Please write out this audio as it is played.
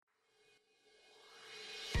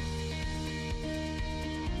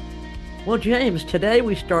Well, James, today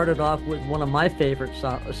we started off with one of my favorite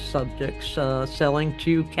subjects, selling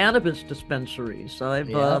to cannabis dispensaries.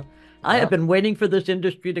 Yep. I have Yep. been waiting for this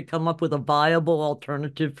industry to come up with a viable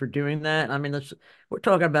alternative for doing that. I mean, we're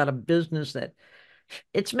talking about a business that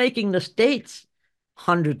it's making the states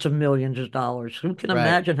hundreds of millions of dollars. Who can Right.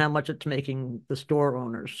 imagine how much it's making the store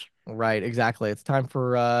owners? Right, exactly. It's time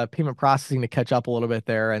for payment processing to catch up a little bit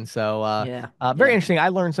there. And so Yeah, very yeah. interesting. I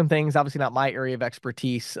learned some things, obviously not my area of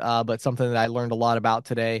expertise, but something that I learned a lot about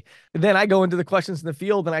today. Then I go into the questions in the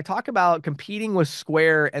field and I talk about competing with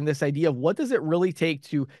Square and this idea of what does it really take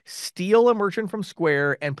to steal a merchant from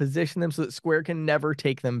Square and position them so that Square can never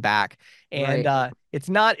take them back. And Right.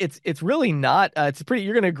 it's really not, it's pretty,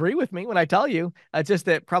 you're going to agree with me when I tell you. It's just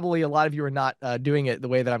that probably a lot of you are not doing it the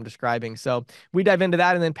way that I'm describing. So we dive into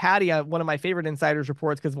that. And then Patty, one of my favorite insiders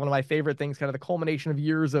reports, because one of my favorite things, kind of the culmination of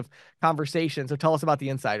years of conversation. So tell us about the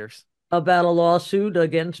insiders. About a lawsuit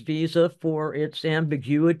against Visa for its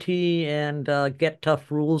ambiguity and get tough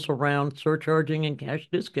rules around surcharging and cash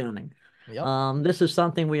discounting. Yep. This is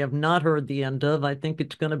something we have not heard the end of. I think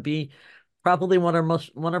it's going to be probably one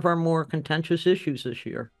of our more contentious issues this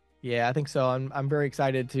year. Yeah, I think so. I'm very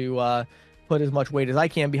excited to put as much weight as I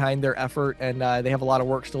can behind their effort, and they have a lot of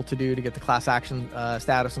work still to do to get the class action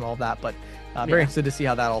status and all of that. But very Yeah, interested to see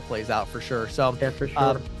how that all plays out for sure. So, yeah, for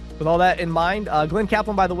uh, sure. with all that in mind, Glenn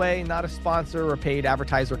Kaplan, by the way, not a sponsor or paid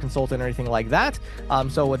advertiser, consultant, or anything like that.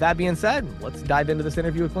 So, with that being said, let's dive into this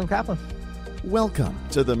interview with Glenn Kaplan. Welcome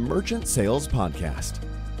to the Merchant Sales Podcast.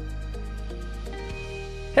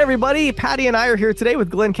 Hey, everybody! Patty and I are here today with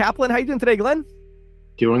Glenn Kaplan. How you doing today, Glenn?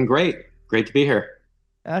 Doing great. Great to be here.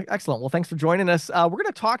 Excellent. Well, thanks for joining us. We're going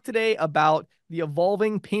to talk today about the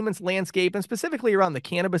evolving payments landscape and specifically around the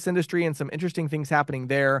cannabis industry and some interesting things happening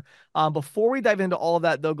there. Before we dive into all of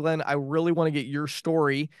that, though, Glenn, I really want to get your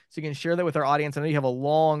story so you can share that with our audience. I know you have a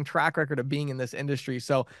long track record of being in this industry.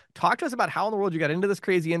 So talk to us about how in the world you got into this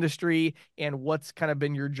crazy industry and what's kind of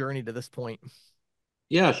been your journey to this point.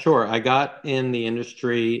 Yeah, sure. I got in the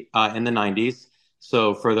industry in the 90s.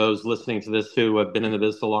 So for those listening to this who have been in the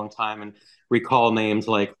business a long time and recall names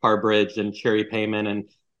like Harbridge and Cherry Payment and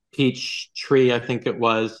Peach Tree, I think it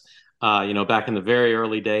was, back in the very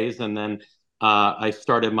early days. And then I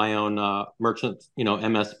started my own merchant,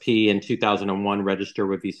 MSP in 2001, register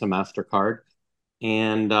with Visa MasterCard.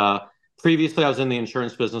 And previously, I was in the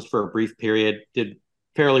insurance business for a brief period, did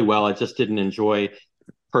fairly well. I just didn't enjoy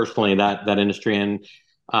personally that industry and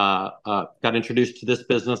got introduced to this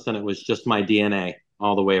business, and it was just my DNA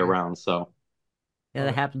all the way Mhm. around. So, Yeah, Love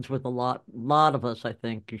that it. happens with lot of us, I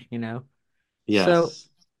think. So, yes.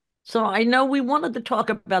 so I know we wanted to talk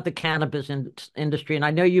about the industry, and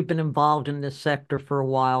I know you've been involved in this sector for a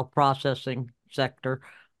while, processing sector.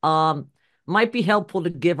 Um, might be helpful to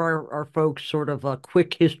give our folks sort of a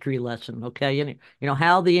quick history lesson, okay? And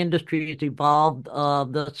how the industry has evolved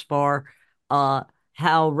thus far, uh,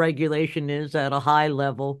 how regulation is at a high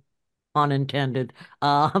level, unintended,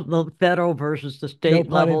 the federal versus the No state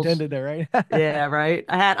pun levels. intended there, right? Yeah, right.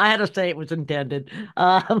 I had to say it was intended.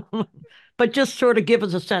 Um, but just sort of give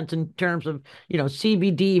us a sense in terms of,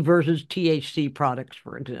 CBD versus THC products,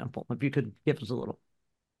 for example, if you could give us a little.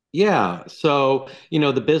 Yeah. So,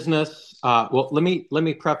 the business, well, let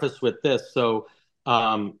me preface with this. So,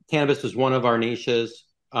 cannabis is one of our niches.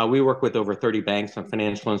 We work with over 30 banks and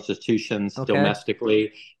financial institutions Okay.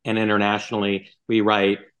 domestically and internationally. We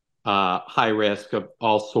write high risk of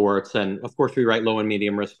all sorts. And of course, we write low and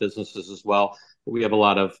medium risk businesses as well. But we have a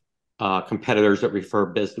lot of competitors that refer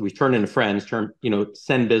business. We turn into friends,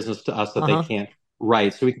 send business to us that they Uh-huh. can't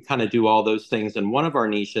write. So we can kind of do all those things. And one of our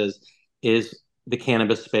niches is the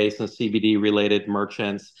cannabis space and CBD related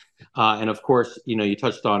merchants. And of course, you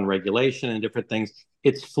touched on regulation and different things.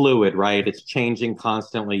 It's fluid, right? It's changing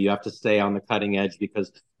constantly. You have to stay on the cutting edge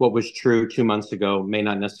because what was true 2 months ago may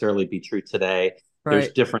not necessarily be true today. There's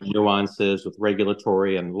Right. different nuances with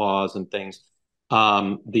regulatory and laws and things.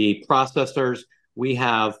 The processors, we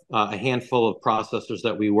have a handful of processors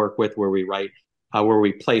that we work with where we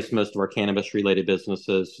place most of our cannabis related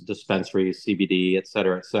businesses, dispensaries, CBD, et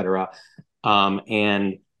cetera, et cetera.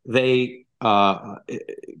 And they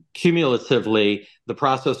cumulatively, the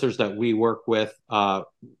processors that we work with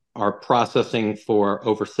are processing for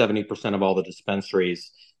over 70% of all the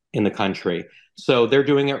dispensaries in the country. So they're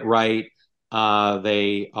doing it right.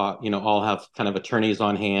 They all have kind of attorneys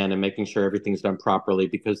on hand and making sure everything's done properly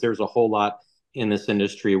because there's a whole lot in this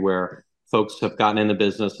industry where folks have gotten in the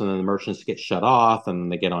business and then the merchants get shut off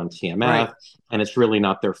and they get on Right. TMF and it's really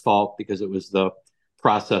not their fault because it was the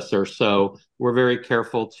processor. So we're very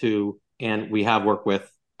careful and we have worked with,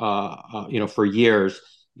 for years,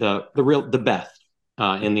 the best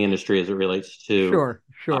in the industry as it relates to Sure,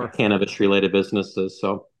 sure. cannabis-related businesses.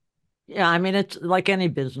 So, Yeah, I mean, it's like any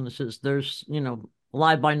businesses. There's,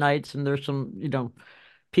 fly by nights, and there's some,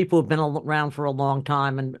 people who've been around for a long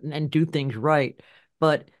time and do things right.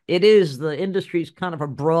 But the industry's kind of a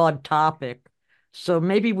broad topic. So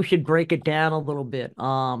maybe we should break it down a little bit.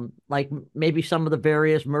 Like maybe some of the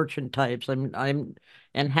various merchant types and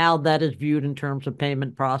how that is viewed in terms of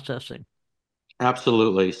payment processing.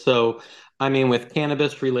 absolutely. So, I mean, with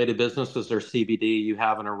cannabis-related businesses or CBD, you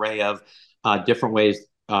have an array of different ways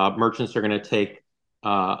merchants are going to take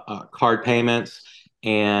card payments,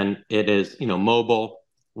 and it is, mobile,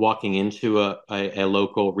 walking into a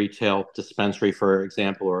local retail dispensary, for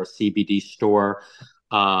example, or a CBD store,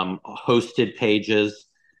 hosted pages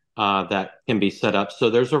that can be set up. So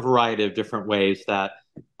there's a variety of different ways that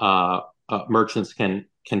merchants can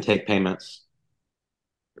take payments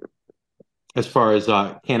as far as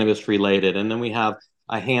cannabis related. And then we have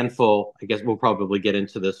a handful, I guess we'll probably get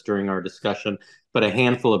into this during our discussion, but a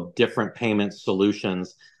handful of different payment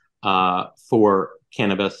solutions for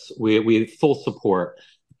cannabis. We have full support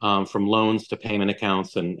from loans to payment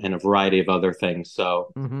accounts and a variety of other things.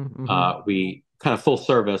 So we kind of full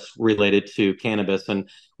service related to cannabis. And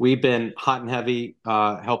we've been hot and heavy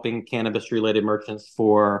helping cannabis related merchants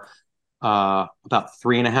for about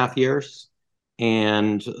 3.5 years.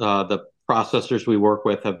 And the processors we work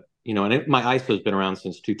with have, my ISO has been around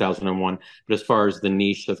since 2001, but as far as the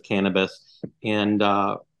niche of cannabis. And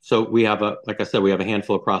so we have like I said, we have a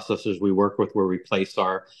handful of processors we work with where we place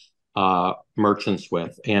our merchants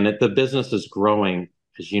with. And the business is growing,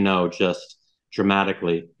 as you know, just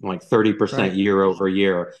dramatically, like 30% year over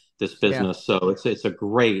year, this business. Yeah. So it's a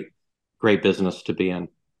great business to be in.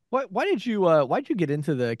 Why did you get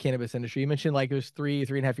into the cannabis industry? You mentioned like it was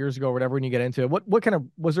 3.5 years ago or whatever when you get into it. What kind of,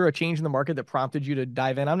 was there a change in the market that prompted you to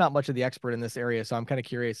dive in? I'm not much of the expert in this area, so I'm kind of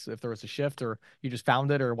curious if there was a shift or you just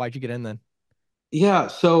found it, or why'd you get in then? Yeah,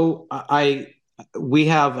 so we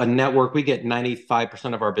have a network. We get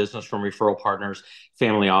 95% of our business from referral partners,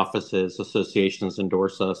 family offices, associations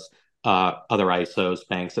endorse us, other ISOs,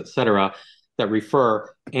 banks, et cetera, that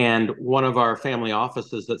refer. And one of our family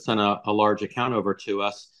offices that sent a large account over to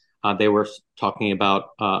us, they were talking about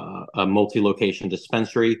a multi-location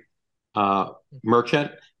dispensary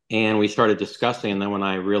merchant, and we started discussing. And then when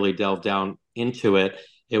I really delved down into it,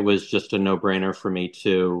 it was just a no-brainer for me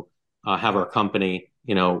to have our company,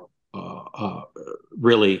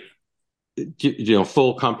 really,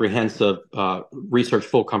 full comprehensive research,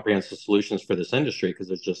 full comprehensive solutions for this industry,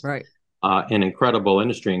 because it's just an incredible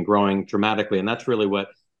industry and growing dramatically. And that's really what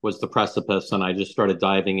was the precipice. And I just started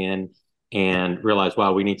diving in and realized,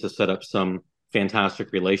 wow, we need to set up some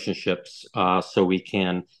fantastic relationships so we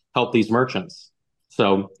can help these merchants.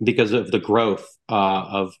 So because of the growth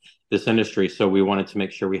of this industry, so we wanted to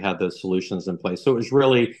make sure we had those solutions in place. So it was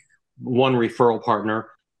really one referral partner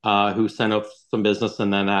who sent up some business,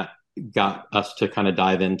 and then that got us to kind of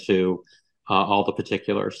dive into all the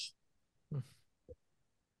particulars.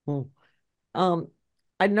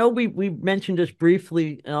 I know we mentioned this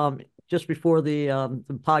briefly just before the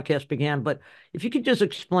podcast began, but if you could just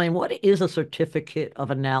explain, what is a certificate of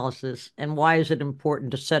analysis and why is it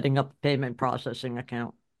important to setting up a payment processing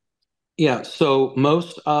account? Yeah, so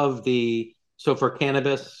so for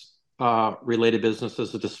cannabis related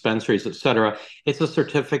businesses, the dispensaries, et cetera, it's a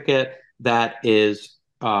certificate that is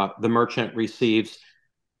the merchant receives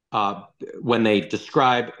when they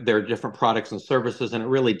describe their different products and services, and it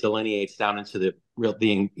really delineates down into the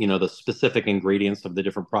specific ingredients of the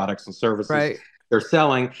different products and services they're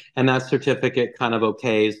selling, and that certificate kind of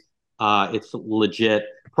okays it's legit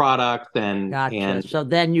product. And gotcha. And so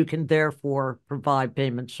then you can therefore provide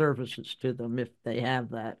payment services to them if they have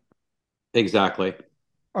that. Exactly.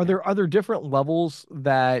 Are there different levels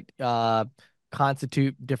that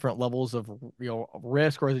constitute different levels of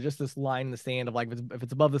risk, or is it just this line in the sand of like if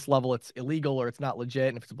it's above this level it's illegal or it's not legit,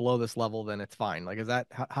 and if it's below this level then it's fine? Like, is that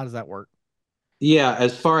how does that work? Yeah,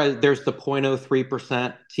 as far as there's the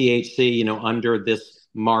 0.03% THC, under this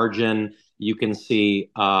margin you can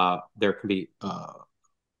see there can be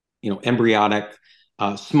embryonic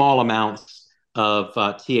small amounts of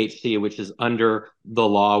THC, which is under the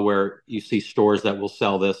law, where you see stores that will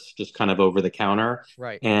sell this just kind of over the counter.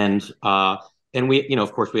 Right. And we,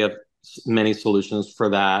 of course, we have many solutions for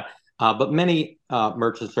that. But many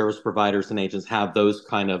merchant service providers and agents have those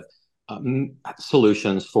kind of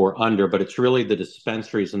solutions for under, but it's really the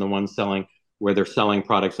dispensaries and the ones selling where they're selling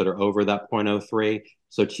products that are over that 0.03.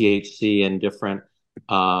 So THC and different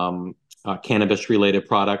cannabis related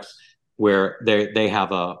products where they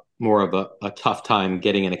have more of a tough time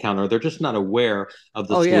getting an account, or they're just not aware of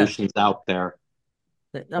the solutions out there.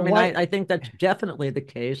 I mean, I think that's definitely the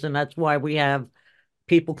case, and that's why we have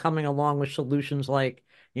people coming along with solutions like,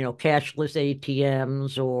 cashless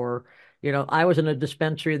ATMs or, I was in a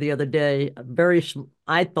dispensary the other day,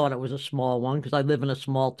 I thought it was a small one because I live in a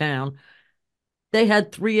small town. They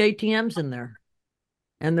had three ATMs in there,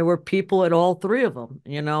 and there were people at all three of them,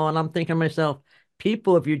 and I'm thinking to myself,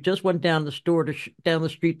 people, if you just went down the store down the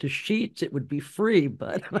street to Sheets, it would be free,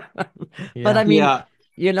 but but I Yeah. mean, Yeah.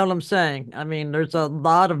 you know what I'm saying? I mean, there's a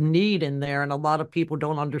lot of need in there, and a lot of people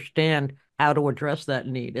don't understand how to address that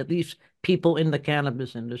need, at least people in the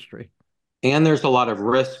cannabis industry. And there's a lot of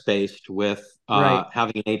risk based with Right.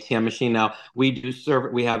 having an ATM machine. Now we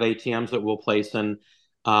have ATMs that we'll place in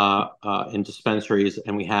dispensaries,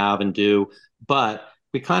 and we have and do, but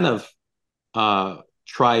we kind of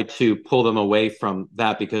try to pull them away from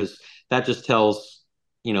that because that just tells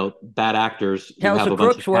bad actors you Tells have the a bunch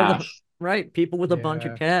of crooks where cash. right, people with a bunch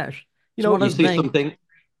of Yeah. cash. You It's know, one You of the see things. something?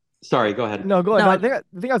 Sorry, go ahead. no, go ahead. No, No,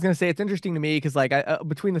 the thing I was gonna say, it's interesting to me because like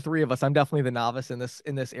between the three of us, I'm definitely the novice in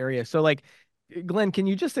this area. So like, Glenn, can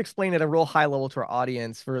you just explain at a real high level to our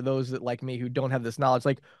audience for those that like me who don't have this knowledge,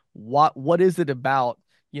 like what is it about?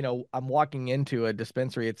 I'm walking into a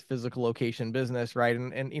dispensary, it's physical location business, right?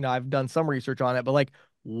 And I've done some research on it, but like,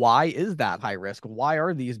 why is that high risk? Why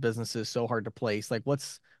are these businesses so hard to place? Like,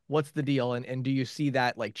 what's the deal? And do you see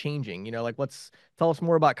that like changing? Like tell us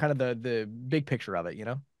more about kind of the big picture of it.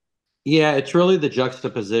 Yeah, it's really the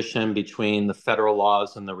juxtaposition between the federal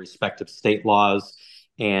laws and the respective state laws,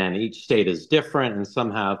 and each state is different, and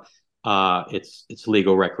some have it's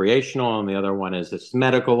legal recreational, and the other one is it's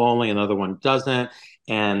medical only, another one doesn't,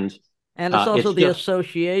 and and it's also it's the just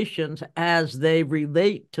associations as they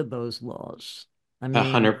relate to those laws. I a mean,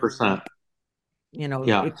 100%. you know,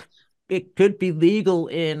 Yeah, it it could be legal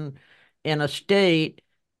in a state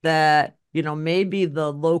that, maybe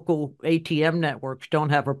the local ATM networks don't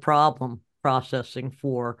have a problem processing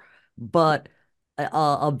for, but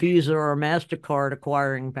a Visa or a MasterCard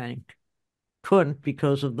acquiring bank couldn't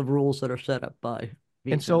because of the rules that are set up by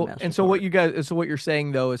And Visa and so MasterCard. what you're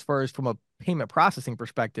saying though, as far as from a payment processing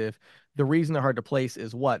perspective, the reason they're hard to place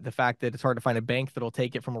is what? The fact that it's hard to find a bank that'll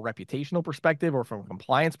take it from a reputational perspective or from a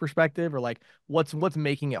compliance perspective, or like what's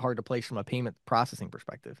making it hard to place from a payment processing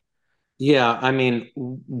perspective? yeah. I mean,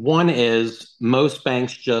 one is most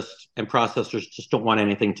banks just and processors just don't want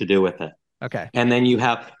anything to do with it, Okay. and then you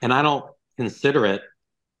have, and I don't consider it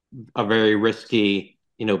a very risky,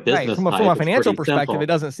 Right. business From a type. It's financial pretty perspective, it simple.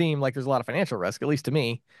 doesn't seem like there's a lot of financial risk, at least to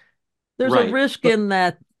me. There's a Right. risk But in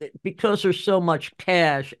that because there's so much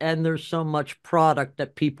cash and there's so much product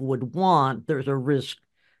that people would want, there's a risk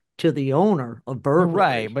to the owner of Right,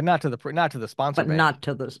 burglary, but not to the sponsor but bank. not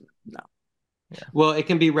to the, no. Yeah. well, it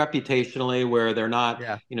can be reputationally where they're not,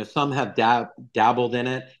 Yeah. some have dabbled in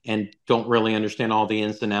it and don't really understand all the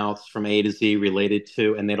ins and outs from A to Z related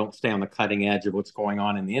to, and they don't stay on the cutting edge of what's going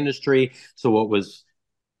on in the industry. So what was,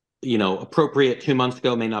 appropriate 2 months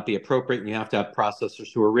ago may not be appropriate. And you have to have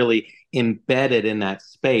processors who are really embedded in that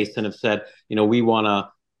space and have said, we want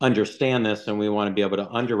to understand this and we want to be able to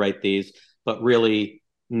underwrite these, but really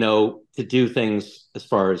know to do things as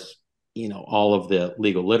far as, all of the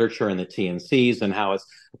legal literature and the TNCs and how it's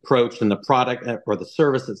approached and the product or the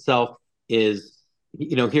service itself is,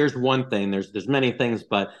 here's one thing. There's many things,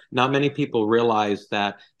 but not many people realize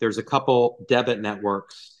that there's a couple debit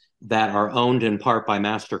networks that are owned in part by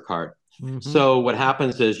MasterCard. Mm-hmm. So what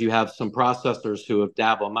happens is you have some processors who have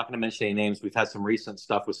dabbled. I'm not going to mention any names. We've had some recent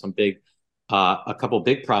stuff with some a couple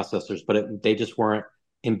big processors, but they just weren't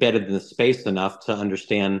embedded in the space enough to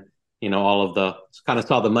understand, all of the kind of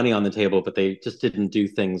saw the money on the table, but they just didn't do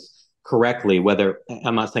things correctly. Whether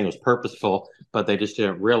I'm not saying it was purposeful, but they just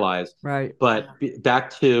didn't realize. Right. But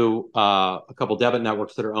back to a couple debit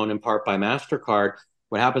networks that are owned in part by MasterCard,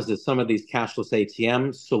 what happens is some of these cashless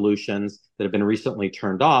ATM solutions that have been recently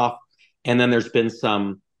turned off, and then there's been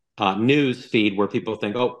some news feed where people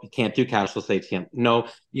think, oh, you can't do cashless ATM. No,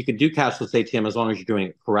 you can do cashless ATM as long as you're doing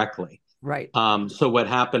it correctly. Right. So what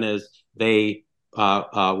happened is they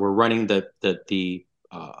were running the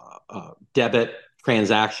debit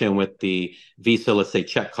transaction with the Visa, let's say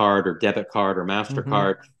check card or debit card or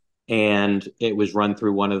MasterCard, and it was run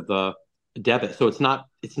through one of the debit. So it's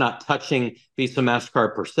not touching Visa,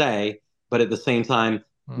 MasterCard per se, but at the same time,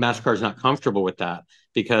 MasterCard's not comfortable with that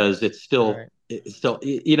because it's still Right.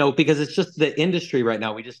 because it's just the industry right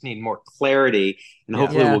now. We just need more clarity, and Yeah.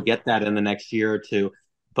 hopefully Yeah. we'll get that in the next year or two.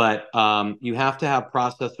 But you have to have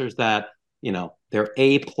processors that they're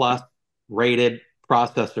A+ rated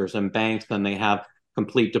processors and banks, and they have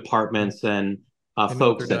complete departments and They know what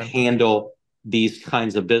folks they're that doing. handle these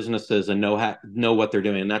kinds of businesses and know what they're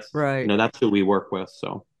doing. And that's, Right. that's who we work with.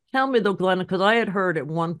 So Tell me though, Glenn, because I had heard at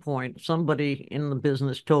one point somebody in the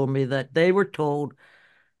business told me that they were told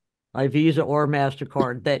by Visa or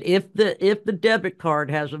MasterCard that if the debit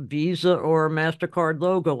card has a Visa or a MasterCard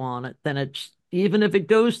logo on it, then it's even if it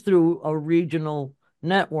goes through a regional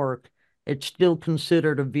network, it's still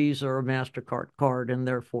considered a Visa or MasterCard card, and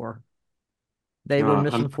therefore they were I'm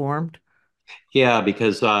misinformed. Yeah,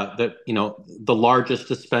 because the largest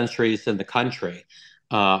dispensaries in the country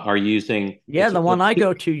are using Yeah, the one I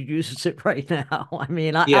go to uses it right now. I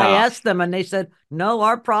mean, I yeah, asked them and they said, no,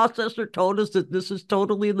 our processor told us that this is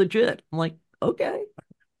totally legit. I'm like, okay.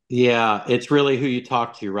 yeah, it's really who you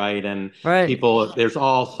talk to, right? And Right. people, there's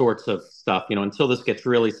all sorts of stuff, until this gets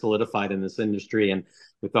really solidified in this industry and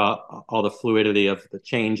with all the fluidity of the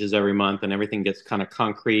changes every month and everything gets kind of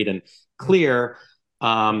concrete and clear,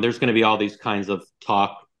 there's going to be all these kinds of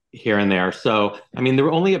talk here and there. So, I mean, the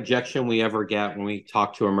only objection we ever get when we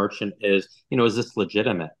talk to a merchant is this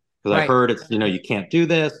legitimate? Because I've Right. heard it's, you can't do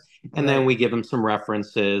this. And then Right. we give them some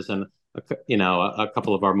references and, a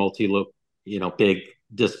couple of our big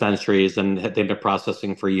dispensaries, and they've been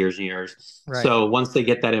processing for years and years. Right. So once they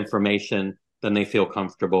get that information, then they feel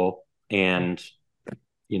comfortable and,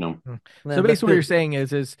 you know, So Well, that's basically what you're good. saying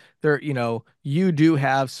is there, you do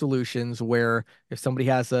have solutions where if somebody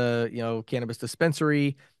has a, cannabis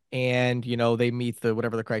dispensary and, they meet the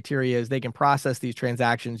whatever the criteria is, they can process these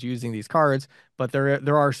transactions using these cards. But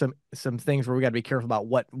there are some things where we got to be careful about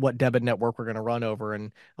what debit network we're going to run over,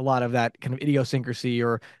 and a lot of that kind of idiosyncrasy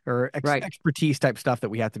or Right. expertise type stuff that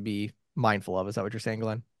we have to be mindful of. Is that what you're saying,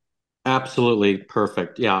 Glenn? absolutely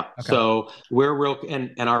perfect. Yeah. Okay. So we're real,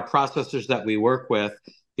 and our processors that we work with,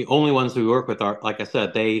 the only ones we work with are, like I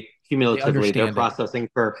said, they They cumulatively, they're understand it. processing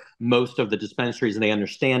for most of the dispensaries and they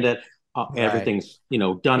understand it. Right. Everything's,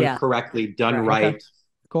 done Yeah. correctly, done Right. Okay. right.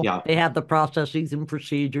 Cool. Yeah. They have the processes and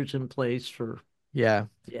procedures in place for, Yeah.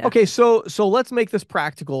 yeah. Okay, so let's make this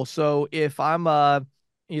practical. So if I'm an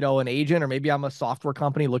agent, or maybe I'm a software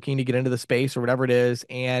company looking to get into the space or whatever it is,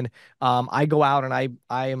 and I go out and I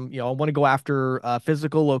am, I want to go after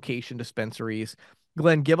physical location dispensaries.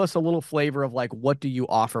 Glenn, give us a little flavor of like what do you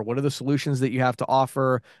offer? What are the solutions that you have to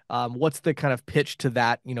offer? What's the kind of pitch to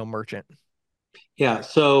that, merchant? Yeah,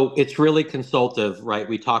 so it's really consultative, right?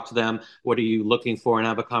 We talk to them, what are you looking for, and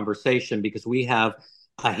have a conversation because we have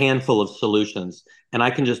a handful of solutions. And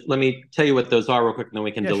I can just let me tell you what those are real quick, and then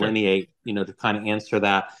we can Yeah, sure. delineate, to kind of answer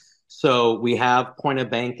that. So we have point of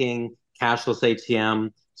banking, cashless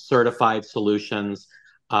ATM, certified solutions.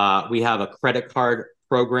 We have a credit card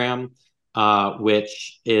program,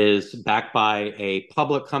 which is backed by a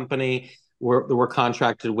public company we're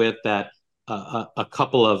contracted with that a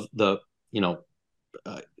couple of the, you know,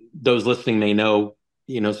 those listening may know,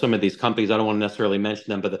 some of these companies. I don't want to necessarily mention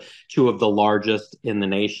them, but two of the largest in the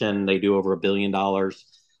nation. They do over $1 billion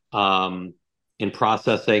in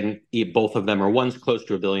processing. Both of them are one's close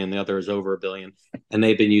to $1 billion, the other is over $1 billion, and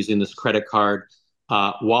they've been using this credit card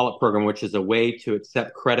wallet program, which is a way to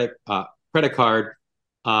accept credit card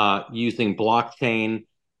using blockchain,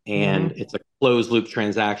 and Mm-hmm. it's a closed loop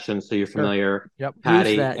transaction. So you're Sure. familiar, Yep. Use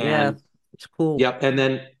Patty, that. Yeah. and It's cool. yep,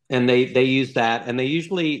 and they use that, and they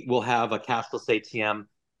usually will have a cashless ATM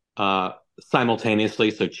simultaneously,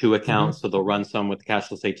 so two Mm-hmm. accounts. So they'll run some with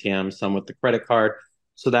cashless ATM, some with the credit card.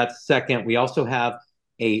 So that's second. We also have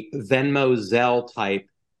a Venmo Zelle type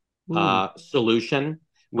Ooh. solution,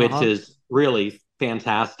 which Uh-huh. is really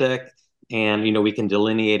fantastic. And we can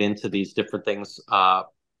delineate into these different things.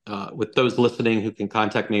 With those listening who can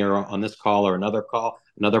contact me or on this call or another call,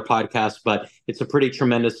 another podcast, but it's a pretty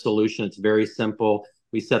tremendous solution. It's very simple.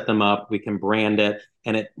 We set them up, we can brand it,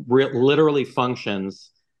 and it literally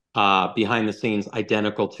functions behind the scenes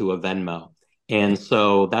identical to a Venmo. And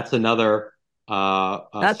so that's another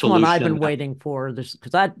That's one I've solution been waiting for this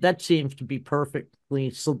because that seems to be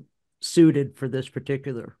perfectly suited for this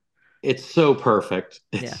particular. it's so perfect.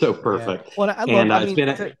 It's Yeah. so Yeah. perfect. Well, I love, And I it's mean, been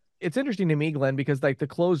a, it's interesting to me, Glenn, because like the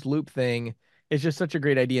closed loop thing is just such a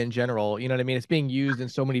great idea in general. You know what I mean? It's being used in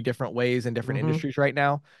so many different ways in different Mm-hmm. industries right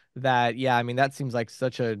now that, yeah, I mean, that seems like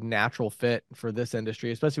such a natural fit for this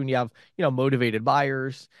industry, especially when you have, motivated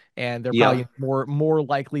buyers, and they're yeah. probably more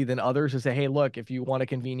likely than others to say, hey, look, if you want a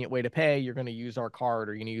convenient way to pay, you're going to use our card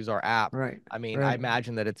or you're going to use our app. Right. I mean, I Right.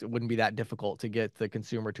 imagine that it wouldn't be that difficult to get the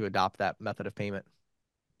consumer to adopt that method of payment.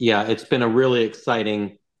 Yeah, it's been a really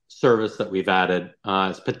exciting service that we've added.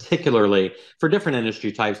 It's particularly for different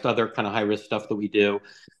industry types, other kind of high risk stuff that we do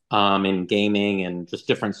in gaming and just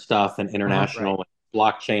different stuff and Uh-huh. Right. international and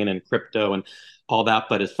blockchain and crypto and all that.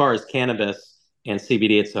 But as far as cannabis and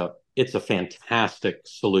CBD, it's a it's a fantastic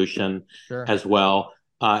solution Sure. as well.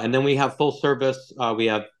 And then we have full service. We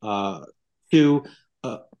have two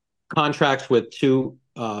contracts with two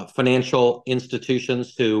financial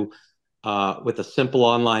institutions who, with a simple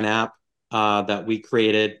online app that we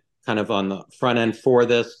created kind of on the front end for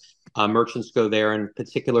this. Merchants go there, and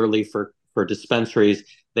particularly for dispensaries,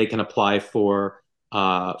 they can apply for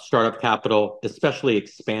startup capital, especially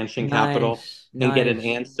expansion capital, and get an Nice.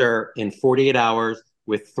 answer in 48 hours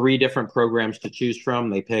with three different programs to choose from.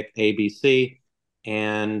 They pick A, B, C,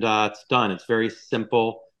 and it's done. It's very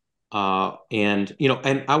simple. And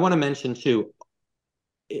and I want to mention too,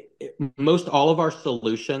 most all of our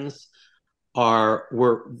solutions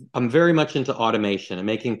I'm very much into automation and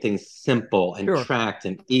making things simple and Sure. tracked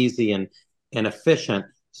and easy and efficient.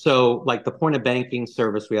 So like the point of banking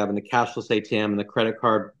service we have in the cashless ATM and the credit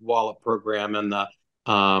card wallet program and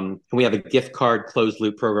and we have a gift card closed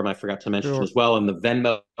loop program I forgot to mention Sure. as well, and the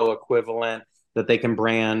Venmo equivalent that they can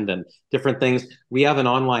brand and different things. We have an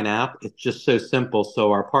online app. It's just so simple.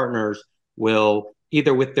 So our partners will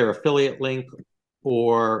either with their affiliate link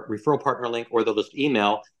or referral partner link, or they'll just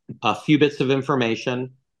email a few bits of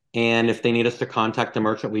information. And if they need us to contact a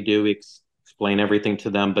merchant, we do explain everything to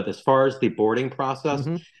them. But as far as the boarding process,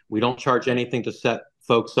 we don't charge anything to set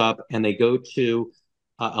folks up. And they go to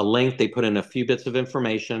a link, they put in a few bits of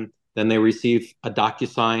information, then they receive a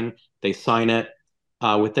DocuSign, they sign it.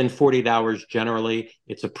 Within 48 hours, generally,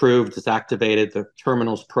 it's approved, it's activated, the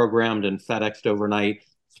terminal's programmed and FedExed overnight.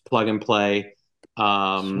 It's plug and play.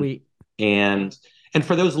 Sweet. And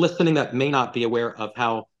for those listening that may not be aware of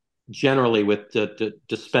how generally with the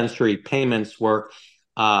dispensary payments work,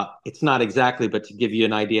 it's not exactly, but to give you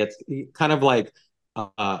an idea, it's kind of like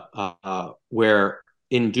where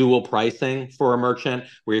in dual pricing for a merchant,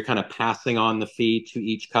 where you're kind of passing on the fee to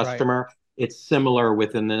each customer. Right. It's similar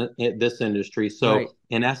within this industry. So right.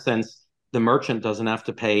 In essence, the merchant doesn't have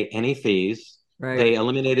to pay any fees. Right. They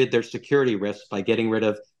eliminated their security risk by getting rid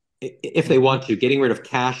of, if they want to, getting rid of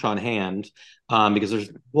cash on hand, because there's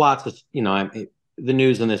lots of, the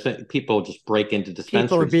news in this, people just break into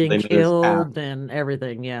dispensaries. People are being killed and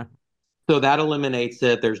everything, yeah. So that eliminates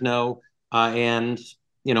it. There's no, it's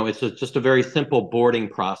just a very simple boarding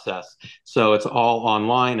process. So it's all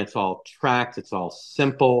online, it's all tracked, it's all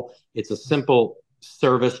simple. It's a simple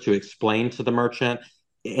service to explain to the merchant.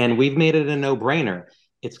 And we've made it a no-brainer.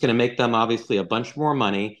 It's going to make them obviously a bunch more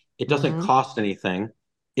money. It doesn't cost anything.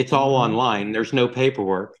 It's all online. There's no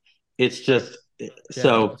paperwork. It's just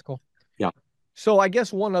that's cool. Yeah. So I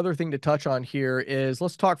guess one other thing to touch on here is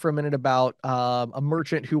let's talk for a minute about a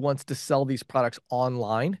merchant who wants to sell these products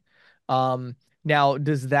online. Now,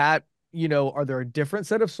 does that, are there a different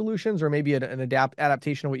set of solutions or maybe an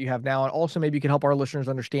adaptation of what you have now? And also maybe you can help our listeners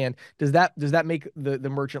understand, does that make the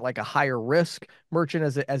merchant like a higher risk merchant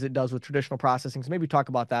as it does with traditional processing? So maybe talk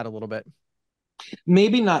about that a little bit.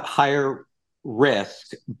 Maybe not higher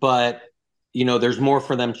risk, but there's more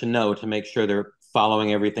for them to know to make sure they're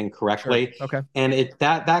following everything correctly. Sure. Okay. And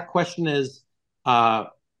that question is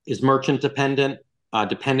merchant dependent,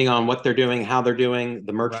 depending on what they're doing, how they're doing,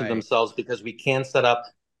 the merchant themselves, because we can set up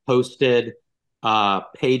posted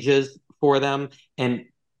pages for them. And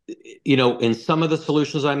in some of the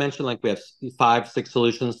solutions I mentioned, like we have 5-6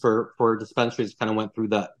 solutions for dispensaries, kind of went through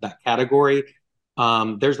that category.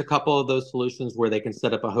 There's a couple of those solutions where they can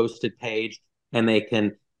set up a hosted page and they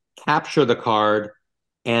can capture the card,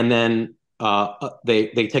 and then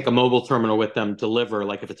they take a mobile terminal with them, deliver,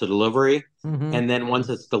 like if it's a delivery, and then once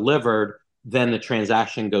it's delivered, then the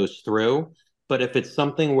transaction goes through. But if it's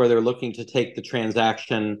something where they're looking to take the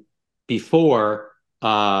transaction before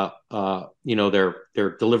they're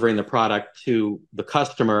delivering the product to the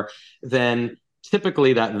customer, then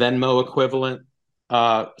typically that Venmo equivalent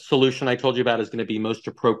solution I told you about is going to be most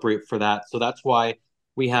appropriate for that. So that's why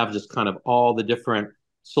we have just kind of all the different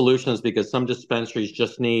solutions, because some dispensaries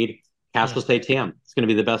just need cashless ATM. It's going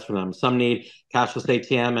to be the best for them. Some need cashless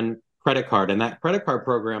ATM and credit card. And that credit card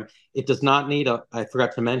program, it does not need I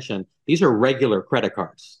forgot to mention, these are regular credit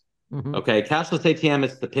cards. Okay. Cashless ATM,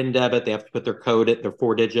 it's the PIN debit. They have to put their code at their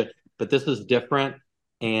 4-digit, but this is different.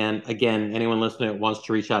 And again, anyone listening that wants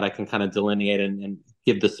to reach out, I can kind of delineate and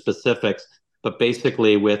give the specifics. But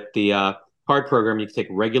basically with the card program, you can take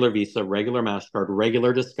regular Visa, regular MasterCard,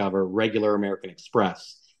 regular Discover, regular American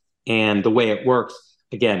Express. And the way it works,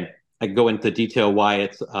 again, I go into detail why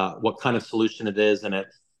it's what kind of solution it is, and it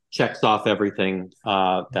checks off everything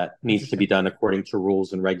that needs to be done according to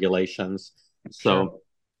rules and regulations. So,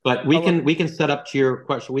 but we can set up, to your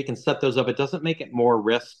question, we can set those up. It doesn't make it more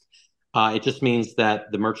risk. It just means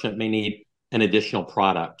that the merchant may need an additional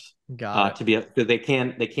product to be. They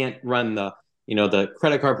can't run the the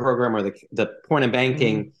credit card program or the point of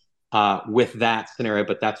banking with that scenario.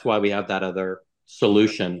 But that's why we have that other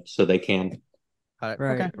solution so they can. Right,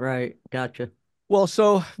 Okay. right. Gotcha. Well,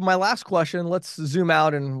 so my last question, let's zoom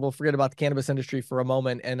out and we'll forget about the cannabis industry for a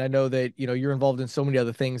moment. And I know that, you're involved in so many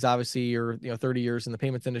other things. Obviously, you're, 30 years in the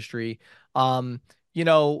payments industry. None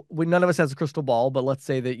of us has a crystal ball, but let's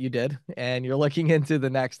say that you did, and you're looking into the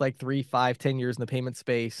next like 3, 5, 10 years in the payment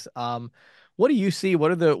space. What do you see?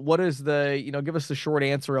 What is the, give us the short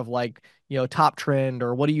answer of like, top trend,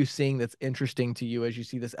 or what are you seeing that's interesting to you as you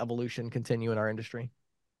see this evolution continue in our industry?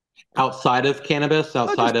 Outside of cannabis,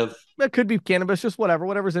 It could be cannabis, just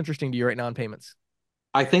whatever's interesting to you right now in payments.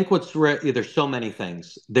 I think there's so many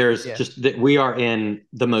things. There's Yeah. just that we are in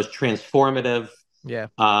the most transformative Yeah.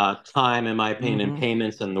 time, in my opinion, in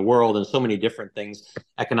payments in the world, and so many different things,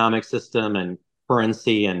 economic system and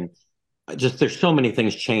currency, and just there's so many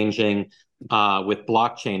things changing with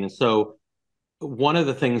blockchain. And so one of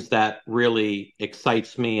the things that really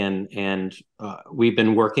excites me and we've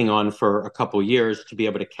been working on for a couple years to be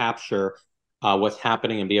able to capture what's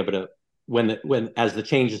happening and be able to when as the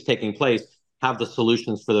change is taking place have the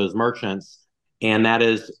solutions for those merchants, and that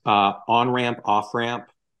is on-ramp, off-ramp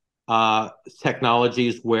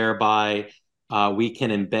technologies whereby we can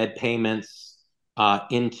embed payments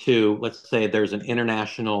into, let's say there's an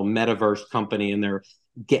international metaverse company and they're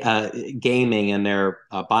gaming and they're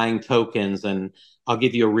buying tokens. And I'll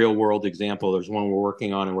give you a real world example. There's one we're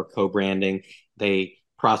working on and we're co-branding. They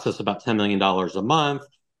process about $10 million a month,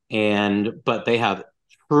 but they have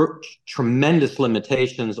tremendous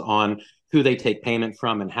limitations on who they take payment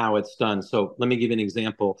from and how it's done. So let me give you an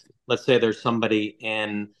example. Let's say there's somebody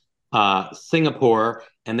in Singapore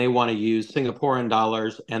and they want to use Singaporean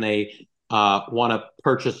dollars and they want to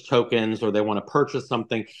purchase tokens or they want to purchase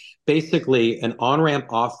something. Basically, an on-ramp,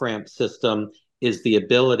 off-ramp system is the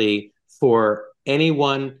ability for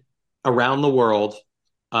anyone around the world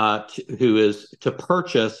who is to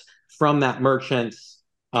purchase from that merchant's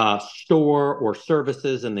store or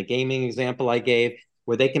services. In the gaming example I gave,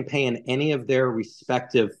 where they can pay in any of their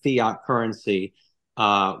respective fiat currency,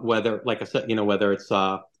 whether, like I said, whether it's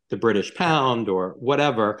the British pound or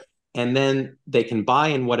whatever, and then they can buy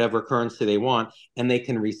in whatever currency they want, and they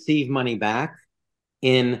can receive money back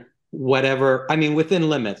in whatever, I mean, within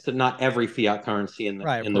limits, that not every fiat currency in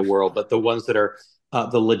the world, but the ones that are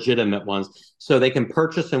the legitimate ones. So they can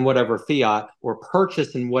purchase in whatever fiat or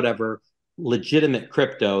purchase in whatever legitimate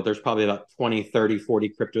crypto. There's probably about 20, 30, 40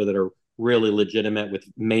 crypto that are really legitimate with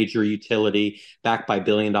major utility backed by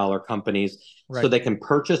billion-dollar companies. Right. So they can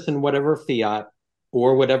purchase in whatever fiat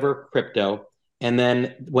or whatever crypto. And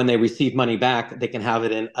then when they receive money back, they can have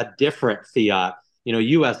it in a different fiat,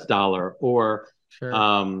 US dollar or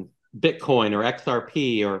Bitcoin or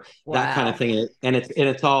XRP or that kind of thing. And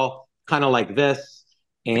it's all kind of like this.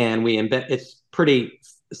 And it's pretty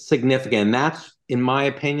significant. And that's, in my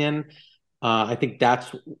opinion, I think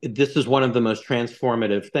this is one of the most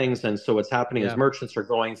transformative things. And so what's happening is merchants are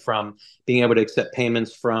going from being able to accept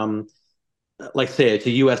payments from, like say it's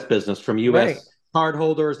a US business, from US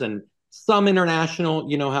cardholders and some international,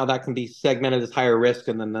 how that can be segmented as higher risk.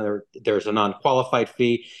 And then there's a non-qualified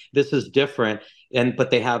fee. This is different. But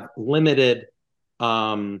they have limited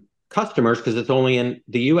customers because it's only in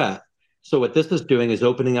the US. So what this is doing is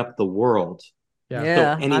opening up the world.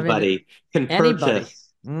 Yeah. So anybody can purchase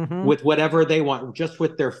with whatever they want, just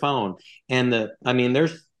with their phone. And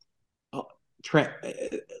there's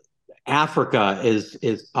Africa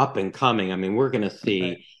is up and coming. I mean, we're going to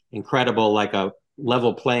see incredible, like a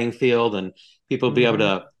level playing field, and people be able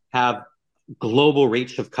to have global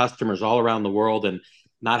reach of customers all around the world and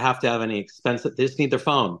not have to have any expensive. They just need their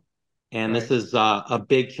phone. And this is a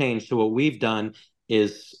big change. So what we've done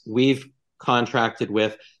is we've contracted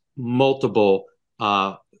with multiple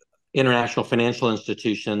international financial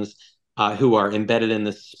institutions who are embedded in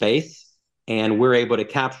this space, and we're able to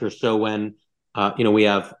capture. So when we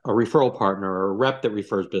have a referral partner or a rep that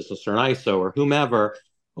refers business or an ISO or whomever,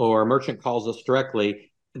 or a merchant calls us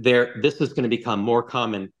directly, this is going to become more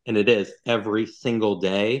common, and it is every single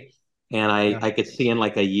day. And I could see in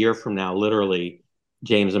like a year from now, literally,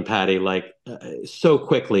 James and Patty, like so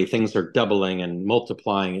quickly things are doubling and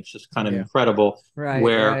multiplying. It's just kind of incredible.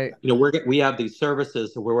 We have these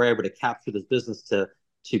services where we're able to capture this business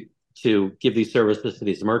to give these services to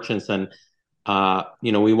these merchants, and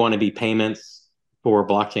we want to be payments for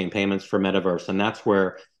blockchain, payments for metaverse, and that's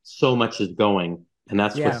where so much is going, and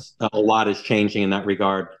that's what a lot is changing in that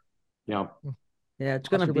regard. Yeah, it's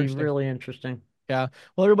going to be really interesting. Yeah.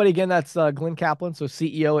 Well, everybody, again, that's Glenn Kaplan, so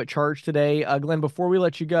CEO at Charge today. Glenn, before we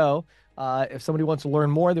let you go, if somebody wants to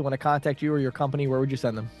learn more, they want to contact you or your company, where would you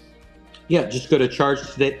send them? Yeah, just go to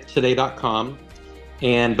chargetoday.com.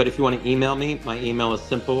 But if you want to email me, my email is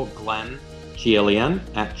simple, Glenn, Glen,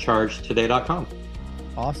 at chargetoday.com.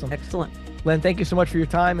 Awesome. Excellent. Glenn, thank you so much for your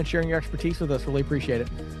time and sharing your expertise with us. Really appreciate it.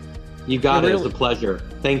 You got it. It was a pleasure.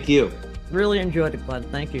 Thank you. Really enjoyed it, Glenn.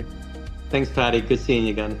 Thank you. Thanks, Patty. Good seeing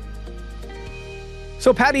you again.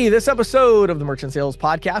 So, Patty, this episode of the Merchant Sales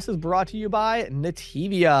Podcast is brought to you by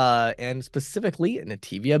Nativia, and specifically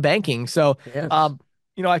Nativia Banking. So, Yes.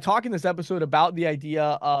 I talk in this episode about the idea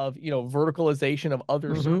of, verticalization of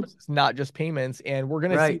other services, not just payments. And we're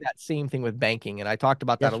going to see that same thing with banking. And I talked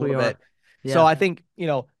about that a little bit. Yeah. So I think,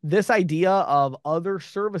 this idea of other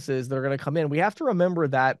services that are going to come in, we have to remember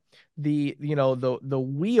that the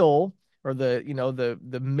wheel, or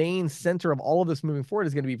the main center of all of this moving forward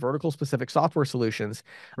is going to be vertical specific software solutions.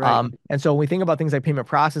 Right. And so when we think about things like payment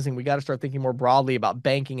processing, we got to start thinking more broadly about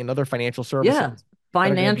banking and other financial services. Yeah.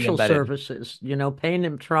 Financial services,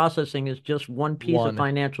 payment processing is just one piece of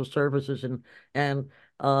financial services. And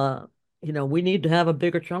we need to have a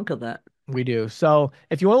bigger chunk of that. We do. So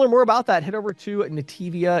if you want to learn more about that, head over to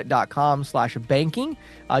nativia.com/banking.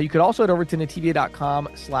 You could also head over to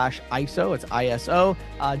nativia.com/ISO. It's ISO,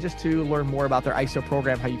 just to learn more about their ISO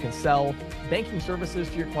program, how you can sell banking services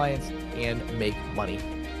to your clients and make money.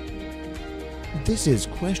 This is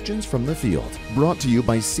Questions from the Field, brought to you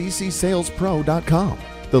by ccsalespro.com,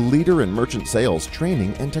 the leader in merchant sales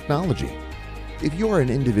training and technology. If you are an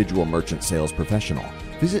individual merchant sales professional,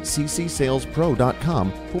 visit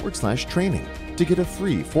ccsalespro.com/training to get a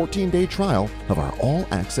free 14-day trial of our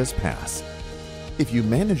all-access pass. If you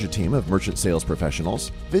manage a team of merchant sales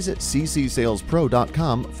professionals, visit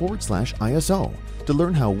ccsalespro.com/ISO to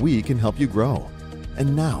learn how we can help you grow.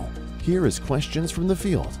 And now, here is Questions from the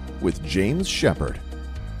Field with James Shepard.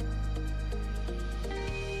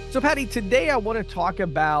 So, Patty, today I want to talk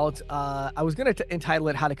about, I was going to entitle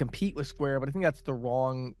it How to Compete with Square, but I think that's the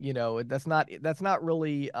wrong, that's not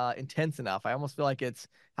really intense enough. I almost feel like it's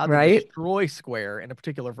how to destroy Square in a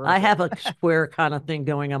particular vertical. I have a Square kind of thing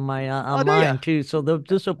going on my on mine too. So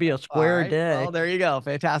this will be a Square day. Well, there you go.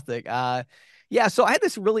 Fantastic. Yeah, so I had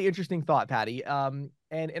this really interesting thought, Patty.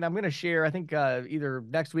 And I'm going to share, I think either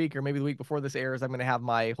next week or maybe the week before this airs, I'm going to have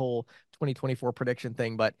my whole 2024 prediction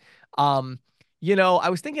thing. But I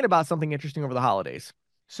was thinking about something interesting over the holidays.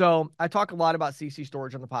 So I talk a lot about CC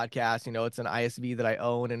Storage on the podcast. It's an ISV that I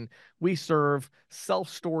own, and we serve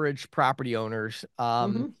self-storage property owners.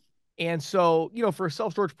 And so, for a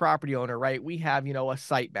self-storage property owner, right, we have, a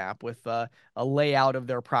site map with a layout of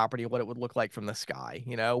their property, what it would look like from the sky.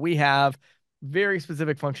 We have very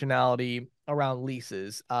specific functionality around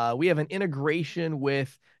leases. We have an integration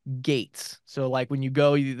with gates. So like when you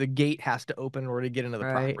go, the gate has to open in order to get into the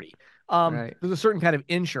property. There's a certain kind of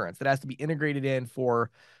insurance that has to be integrated in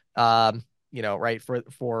for, for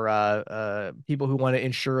people who want to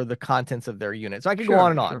insure the contents of their unit. So I could go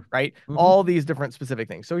on and on, right? All these different specific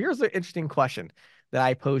things. So here's the interesting question that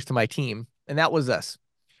I posed to my team, and that was this.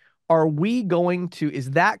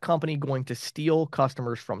 Is that company going to steal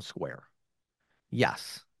customers from Square?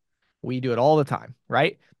 Yes. We do it all the time,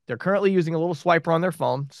 right? They're currently using a little swiper on their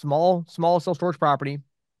phone, small self-storage property.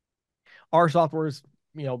 Our software is,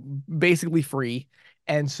 basically free.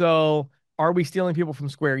 And so are we stealing people from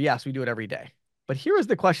Square? Yes, we do it every day. But here is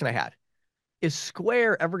the question I had. Is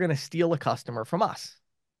Square ever going to steal a customer from us?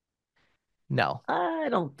 No. I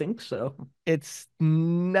don't think so. It's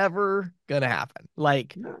never going to happen.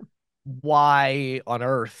 Why on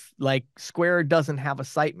earth? Square doesn't have a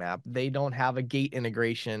sitemap. They don't have a gate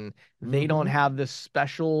integration. They don't have this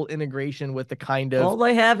special integration with the kind of, all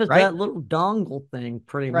they have is that little dongle thing,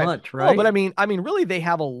 pretty much, right? Oh, but I mean, really, they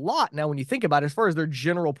have a lot now when you think about it, as far as their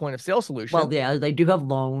general point of sale solution. Well, yeah, they do have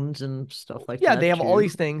loans and stuff like that. Yeah, they have all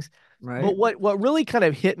these things. Right. But what really kind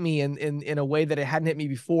of hit me in a way that it hadn't hit me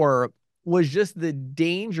before was just the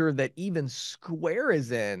danger that even Square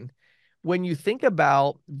is in when you think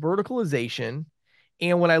about verticalization.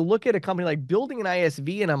 And when I look at a company like building an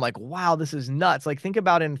ISV, and I'm like, wow, this is nuts. Think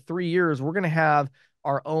about in 3 years, we're going to have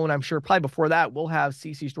our own, I'm sure probably before that, we'll have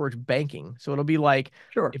CC Storage banking. So it'll be like,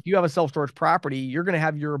 if you have a self-storage property, you're going to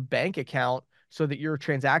have your bank account so that your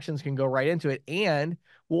transactions can go right into it. And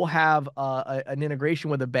we'll have an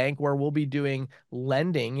integration with a bank where we'll be doing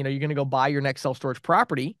lending. You're going to go buy your next self-storage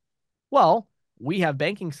property. Well, we have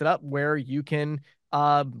banking set up where you can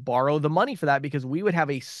borrow the money for that, because we would have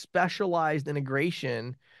a specialized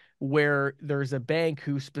integration where there's a bank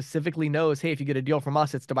who specifically knows, hey, if you get a deal from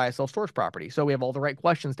us, it's to buy a self-storage property. So we have all the right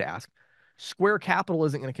questions to ask. Square Capital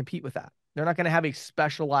isn't going to compete with that. They're not going to have a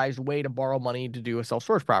specialized way to borrow money to do a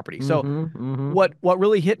self-storage property. So what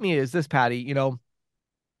really hit me is this, Patty,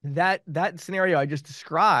 that scenario I just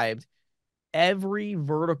described every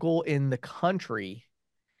vertical in the country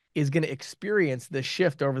is going to experience this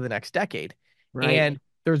shift over the next decade. Right. And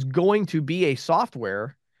there's going to be a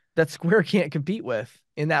software that Square can't compete with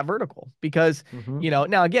in that vertical because,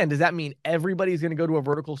 now again, does that mean everybody's going to go to a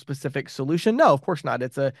vertical specific solution? No, of course not.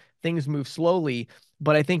 Things move slowly,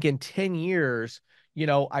 but I think in 10 years,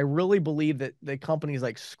 I really believe that the companies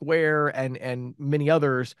like Square and many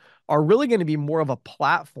others are really going to be more of a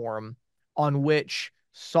platform on which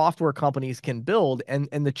software companies can build. And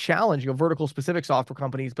the challenge, vertical specific software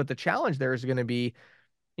companies, but the challenge there is going to be,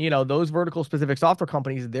 those vertical specific software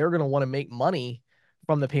companies, they're going to want to make money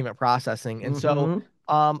from the payment processing. And so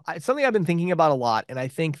it's something I've been thinking about a lot. And I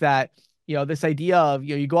think that, this idea of,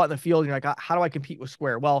 you go out in the field and you're like, how do I compete with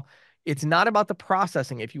Square? Well, it's not about the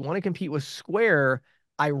processing. If you want to compete with Square,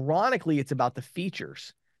 ironically, it's about the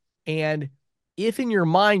features. And if in your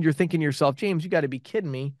mind, you're thinking to yourself, James, you got to be kidding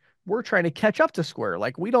me. We're trying to catch up to Square.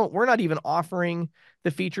 Like we're not even offering the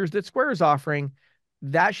features that Square is offering.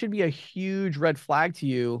 That should be a huge red flag to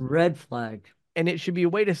you. Red flag. And it should be,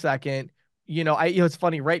 wait a second. It's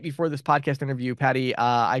funny, right before this podcast interview, Patty,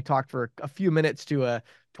 I talked for a few minutes to a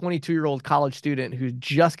 22-year-old college student who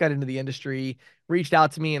just got into the industry, reached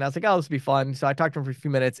out to me, and I was like, oh, this will be fun. So I talked to him for a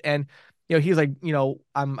few minutes, and he's like,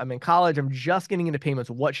 I'm in college, I'm just getting into payments.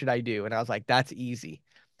 What should I do? And I was like, that's easy.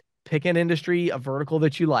 Pick an industry, a vertical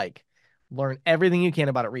that you like, learn everything you can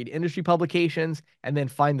about it, read industry publications, and then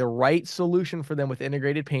find the right solution for them with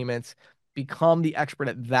integrated payments. Become the expert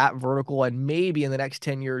at that vertical, and maybe in the next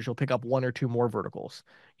 10 years, you'll pick up one or two more verticals.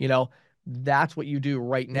 That's what you do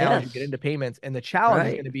right now as you get into payments. And the challenge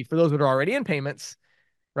is going to be for those that are already in payments,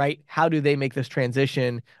 right? How do they make this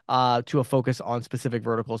transition to a focus on specific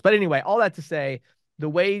verticals? But anyway, all that to say, the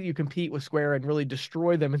way you compete with Square and really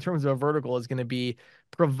destroy them in terms of a vertical is going to be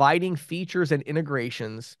providing features and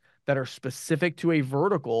integrations that are specific to a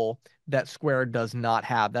vertical that Square does not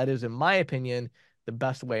have. That is, in my opinion, the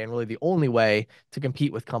best way and really the only way to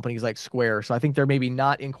compete with companies like Square. So I think they're maybe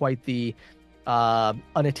not in quite the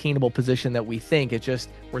unattainable position that we think. It's just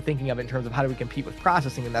we're thinking of it in terms of how do we compete with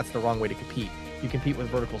processing, and that's the wrong way to compete. You compete with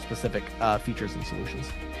vertical specific features and solutions.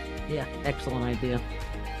 Yeah, excellent idea.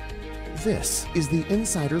 This is the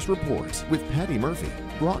Insider's Report with Patty Murphy,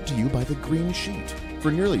 brought to you by The Green Sheet.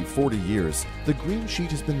 For nearly 40 years, The Green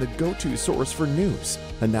Sheet has been the go-to source for news,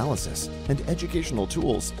 analysis, and educational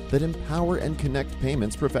tools that empower and connect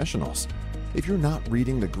payments professionals. If you're not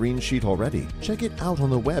reading The Green Sheet already, check it out on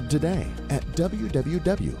the web today at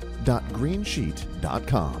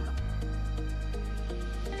www.greensheet.com.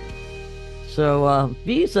 So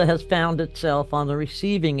Visa has found itself on the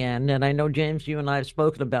receiving end, and I know, James, you and I have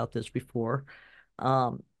spoken about this before,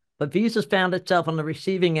 but Visa's found itself on the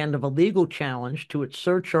receiving end of a legal challenge to its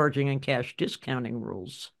surcharging and cash discounting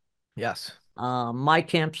rules. Yes.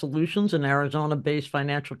 MyCamp Solutions, an Arizona-based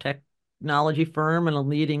financial technology firm and a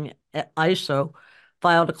leading ISO,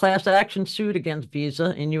 filed a class action suit against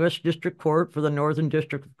Visa in U.S. District Court for the Northern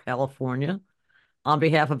District of California on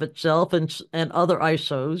behalf of itself and other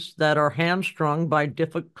ISOs that are hamstrung by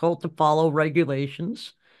difficult-to-follow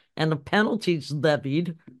regulations and the penalties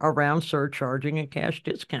levied around surcharging and cash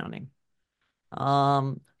discounting.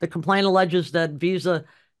 The complaint alleges that Visa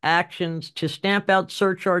actions to stamp out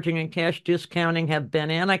surcharging and cash discounting have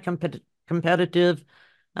been anti-competitive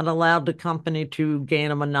and allowed the company to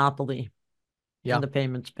gain a monopoly in the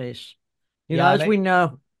payment space. As we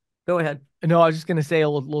know, go ahead. No, I was just going to say a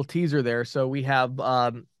little teaser there. So we have,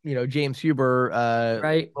 James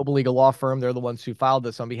Huber, Global Legal Law Firm. They're the ones who filed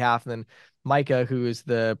this on behalf. And then Micah, who is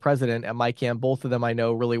the president at MyCamp. Both of them I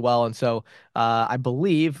know really well. And so I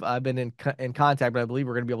believe I've been in contact, but I believe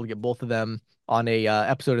we're going to be able to get both of them on a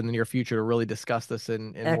episode in the near future to really discuss this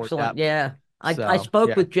in more depth. Yeah. I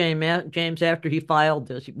spoke with James after he filed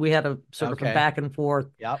this. We had a sort of a back and forth.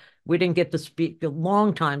 Yep. We didn't get to speak a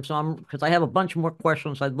long time, so because I have a bunch more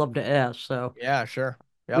questions I'd love to ask. So yeah, sure.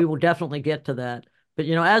 Yep. We will definitely get to that. But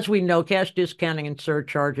as we know, cash discounting and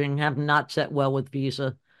surcharging have not set well with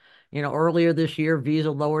Visa. Earlier this year,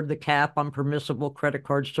 Visa lowered the cap on permissible credit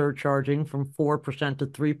card surcharging from 4% to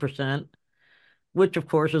 3%, which of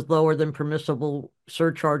course is lower than permissible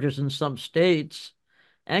surcharges in some states,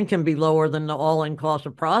 and can be lower than the all-in cost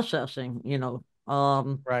of processing.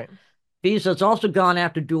 Right. Visa's also gone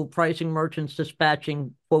after dual pricing merchants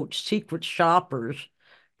dispatching, quote, secret shoppers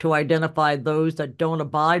to identify those that don't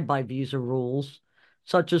abide by Visa rules,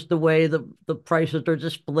 such as the way the prices are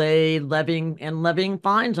displayed, levying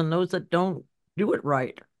fines on those that don't do it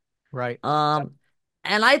right. Right. And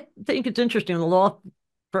I think it's interesting. The law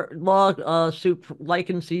suit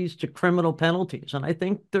likens these to criminal penalties, and I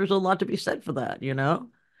think there's a lot to be said for that. Yeah.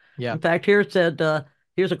 In fact, here it said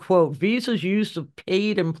Here's a quote: Visa's use of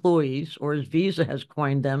paid employees, or as Visa has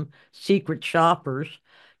coined them, secret shoppers,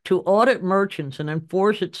 to audit merchants and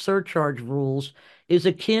enforce its surcharge rules is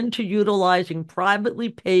akin to utilizing privately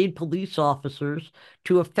paid police officers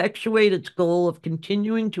to effectuate its goal of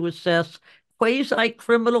continuing to assess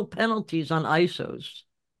quasi-criminal penalties on ISOs.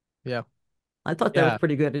 Yeah. I thought that was Yeah.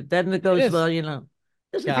 pretty good. Then it It goes, is. well,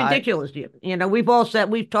 this is Yeah. ridiculous. We've all said,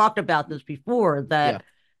 we've talked about this before Yeah. that,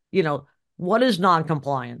 you know, what is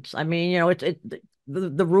non-compliance? I mean,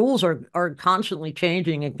 the rules are constantly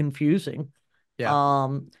changing and confusing, Yeah.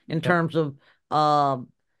 in Yep. terms of, how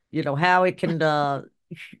it can, how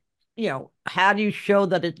do you show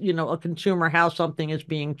that a consumer, how something is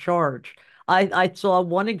being charged? I saw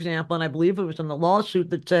one example, and I believe it was in the lawsuit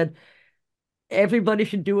that said everybody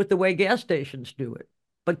should do it the way gas stations do it.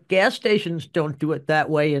 But gas stations don't do it that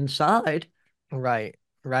way inside, Right.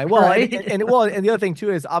 Right. Well, right? and the other thing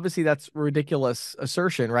too is obviously that's ridiculous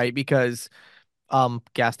assertion, right? Because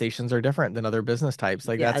gas stations are different than other business types.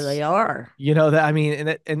 Like Yeah, they that's are. that I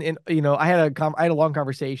mean, and I had a long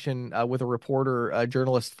conversation with a reporter, a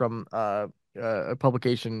journalist from a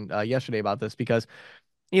publication yesterday about this because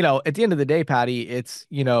at the end of the day, Patty, it's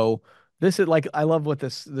this is like I love what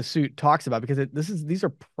the suit talks about because these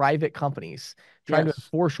are private companies trying to Yes,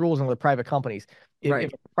 enforce rules on the private companies. If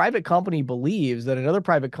right, a private company believes that another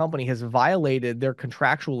private company has violated their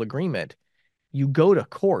contractual agreement, you go to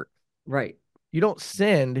court. right. You don't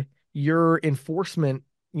send your enforcement,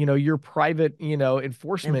 your private,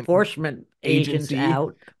 enforcement Enforcement agents agency.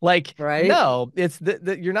 out, Like, right? no, it's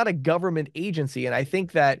that you're not a government agency. And I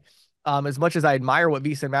think that as much as I admire what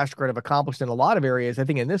Visa and MasterCard have accomplished in a lot of areas, I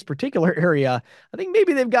think in this particular area, I think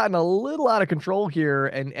maybe they've gotten a little out of control here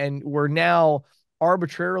and we're now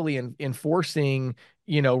arbitrarily enforcing,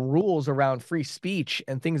 rules around free speech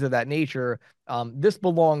and things of that nature. This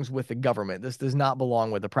belongs with the government. This does not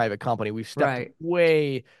belong with a private company. We've stepped Right.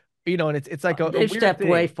 way, and it's like a They've weird stepped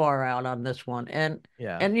way thing. far out on this one.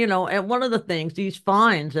 Yeah. And one of the things, these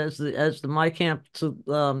fines, as the MyCamp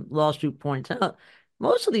lawsuit points out,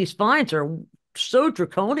 most of these fines are so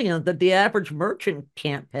draconian that the average merchant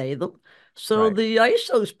can't pay them. So Right. the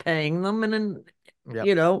ISO's paying them, and then, Yep.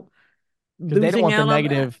 you know, Because losing out on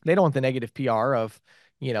that. they don't want the negative PR of,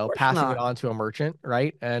 Of course passing it not. on to a merchant,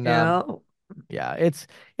 right? And You know, yeah, it's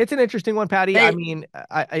an interesting one, Patty. I they mean,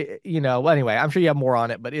 well, anyway, I'm sure you have more on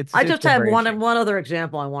it, but I it's just been have very interesting. one other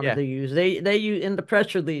example I wanted Yeah. to use. They use in the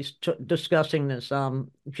press release discussing this.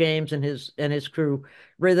 James and his crew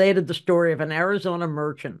related the story of an Arizona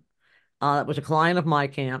merchant that was a client of my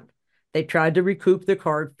camp. They tried to recoup their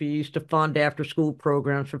card fees to fund after school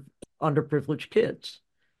programs for underprivileged kids.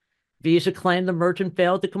 Visa claimed the merchant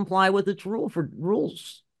failed to comply with its rules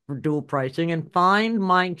for dual pricing and fined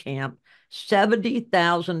Mein Camp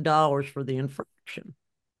 $70,000 for the infraction.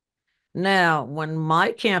 Now, when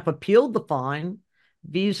my camp appealed the fine,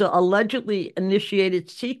 Visa allegedly initiated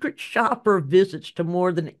secret shopper visits to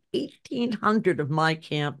more than 1,800 of my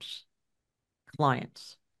camp's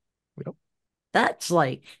clients. Yep. That's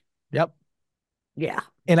like, Yep. yeah,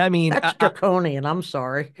 And I mean, that's draconian. I'm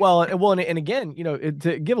sorry. and again,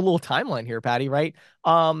 to give a little timeline here, Patty, right?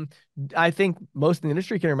 I think most in the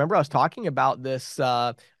industry can remember I was talking about this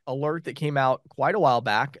alert that came out quite a while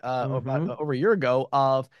back, about Mm-hmm. over a year ago,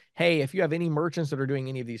 of hey, if you have any merchants that are doing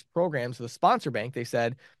any of these programs, the sponsor bank, they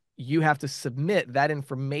said you have to submit that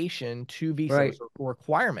information to Visa. It Right. was a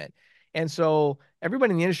requirement, and so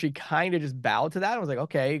everybody in the industry kind of just bowed to that and was like,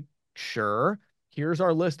 okay, sure. Here's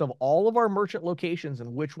our list of all of our merchant locations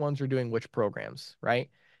and which ones are doing which programs, right?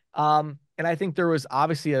 And I think there was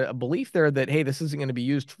obviously a belief there that, hey, this isn't going to be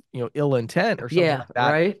used, ill intent or something Yeah, like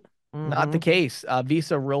that. right. Not the Mm-hmm. case.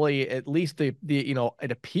 Visa really, at least it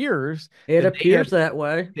appears It that appears that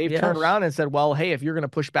way. they've turned Yes. around and said, well, hey, if you're going to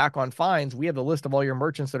push back on fines, we have the list of all your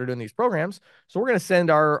merchants that are doing these programs. So we're going to send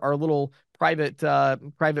our little private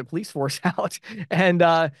police force out and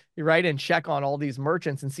right and check on all these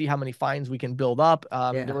merchants and see how many fines we can build up.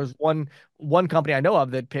 There Yeah. was one company I know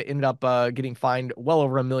of that ended up getting fined well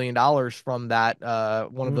over $1 million from that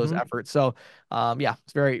one of those Mm-hmm. efforts. So yeah,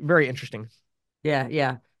 it's very, very interesting. Yeah,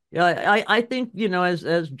 yeah. Yeah, I think,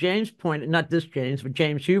 as James pointed, not this James, but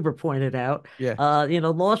James Huber pointed out, Yeah.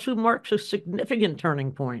 lawsuit marks a significant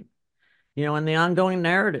turning point, in the ongoing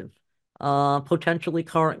narrative, potentially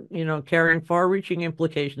carrying far-reaching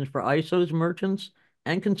implications for ISOs, merchants,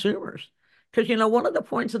 and consumers. Because, one of the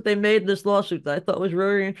points that they made in this lawsuit that I thought was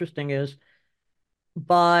very interesting is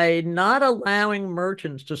by not allowing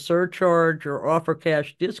merchants to surcharge or offer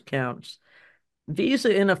cash discounts,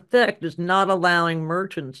 Visa, in effect, is not allowing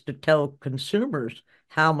merchants to tell consumers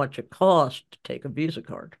how much it costs to take a Visa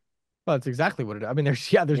card. Well, that's exactly what it is. I mean,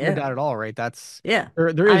 there's no Yeah. doubt at all, right? Yeah. There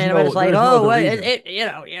I is mean, but it's there like, is no oh, other well, reason.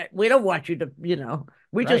 yeah, we don't want you to,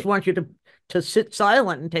 we just Right. want you to sit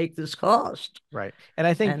silent and take this cost. Right. And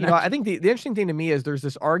I think, And that's, I think the interesting thing to me is there's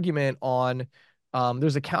this argument on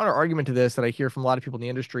there's a counter argument to this that I hear from a lot of people in the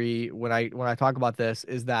industry when I talk about this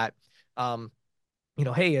is that um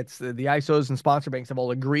hey, it's the ISOs and sponsor banks have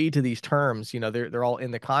all agreed to these terms. They're all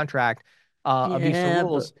in the contract of Visa yeah,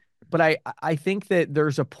 rules. But I think that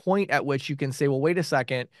there's a point at which you can say, well, wait a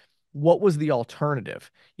second, what was the alternative?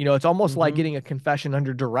 It's almost like hmm getting a confession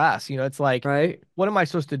under duress. It's like, right. what am I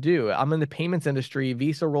supposed to do? I'm in the payments industry.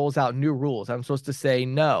 Visa rolls out new rules. I'm supposed to say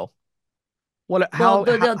no. What? Well, How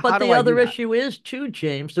but do the I do other that? issue is too,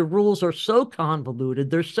 James. The rules are so convoluted.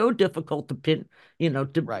 They're so difficult to pin,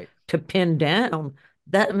 Right. to pin down.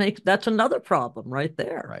 That's another problem right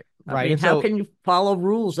there. Right. I Right. mean, And how so can you follow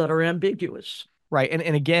rules that are ambiguous? right.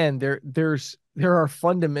 And again, there are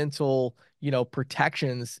fundamental,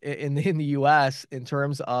 protections in the US in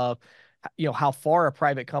terms of how far a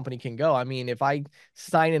private company can go. I mean, if I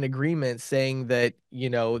sign an agreement saying that,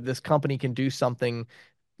 this company can do something,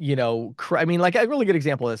 I mean, like a really good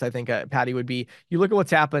example of this, I think, Patty, would be you look at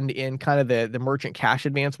what's happened in kind of the merchant cash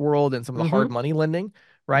advance world and some of the hard hmm money lending,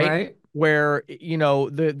 right? Right. Where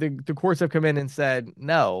the courts have come in and said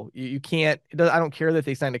no, you can't. I don't care that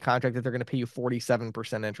they signed a contract that they're going to pay you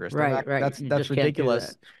 47% interest. They're not. Right. Right. You That's just can't do ridiculous.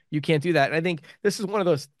 that. You can't do that. And I think this is one of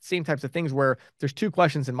those same types of things where there's two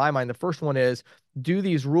questions in my mind. The first one is, do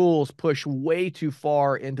these rules push way too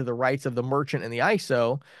far into the rights of the merchant and the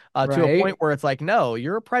ISO to a point Right. where it's like, no,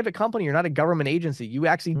 you're a private company. You're not a government agency. You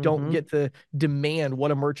actually don't hmm get to demand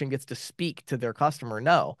what a merchant gets to speak to their customer.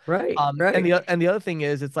 No. Right. And Right. the other thing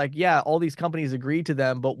is, it's like, yeah, all these companies agreed to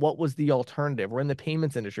them, but what was the alternative? We're in the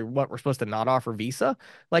payments industry. What, we're supposed to not offer Visa?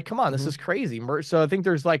 Like, come on, this hmm is crazy. So I think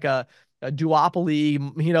there's like a duopoly,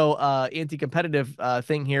 anti-competitive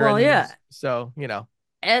thing here. Well, And then yeah. so.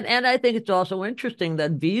 And I think it's also interesting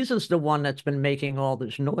that Visa's the one that's been making all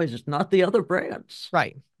this noise. It's not the other brands.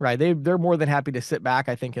 Right, right. They're more than happy to sit back,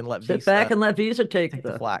 I think, and let Sit back Visa and let Visa take take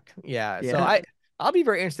the the flack. Yeah. So yeah. I'll be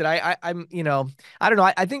very interested. I'm, I don't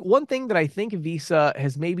know. I think one thing that I think Visa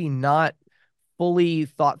has maybe not fully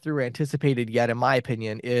thought through or anticipated yet, in my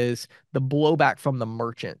opinion, is the blowback from the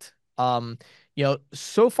merchant.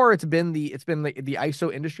 So far it's been the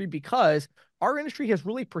ISO industry because our industry has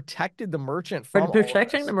really protected the merchant For from all of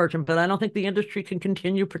protecting the this. merchant, but I don't think the industry can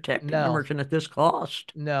continue protecting the No, merchant at this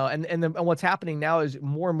cost. no, and what's happening now is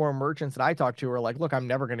more and more merchants that I talk to are like, look, I'm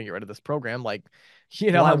never going to get rid of this program. Like,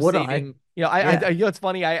 Why I'm would I? saving. Yeah. It's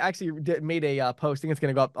funny. I actually made a post. I think it's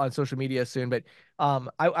going to go up on social media soon. But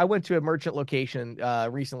I went to a merchant location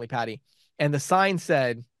recently, Patty, and the sign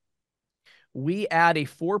said, "We add a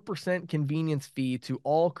 4% convenience fee to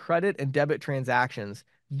all credit and debit transactions.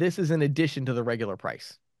 This is in addition to the regular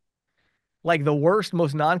price." Like the worst,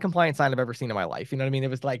 most non-compliant sign I've ever seen in my life. You know what I mean? It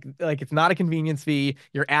was like it's not a convenience fee.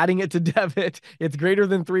 You're adding it to debit. It's greater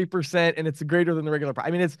than 3%, and it's greater than the regular price.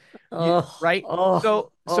 I mean, Oh, right. oh,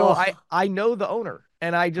 So oh. I know the owner,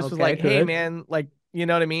 and I just was Okay, like, hey good. man, like, you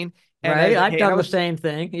know what I mean? And I was Right. like, I've hey, and done the same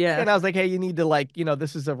thing. Yeah. I was like, hey, you need to like,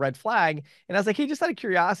 this is a red flag. And I was like, hey, just out of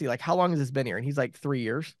curiosity, like, how long has this been here? And he's like, 3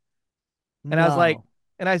 years. And I was like, No.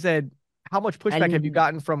 and I said, how much pushback have you And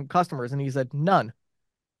gotten from customers? And he said, none.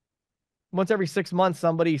 Once every 6 months,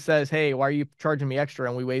 somebody says, hey, why are you charging me extra?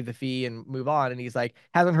 And we waive the fee and move on. And he's like,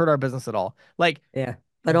 hasn't hurt our business at all. Like yeah.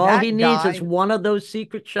 But all he that needs is guy. one of those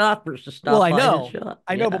secret shoppers to Well, stop by his shop.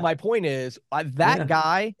 but Yeah. my point is that Yeah.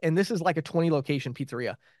 guy, and this is like a 20 location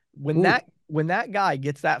pizzeria. When Ooh. that guy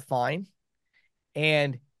gets that fine,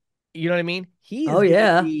 and you know what I mean, Oh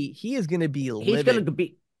yeah. he is gonna be He's gonna livid.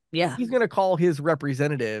 be yeah. He's gonna call his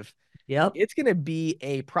representative. Yep. It's gonna be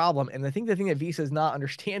a problem. And the thing that Visa is not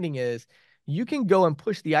understanding is you can go and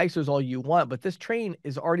push the ISOs all you want, but this train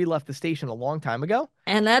has already left the station a long time ago.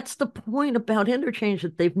 And that's the point about interchange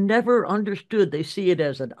that they've never understood. They see it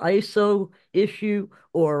as an ISO issue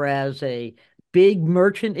or as a big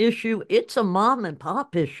merchant issue. It's a mom and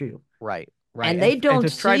pop issue. Right, right. And they And don't to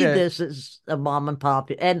try see to this as a mom and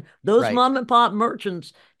pop. And those right. mom and pop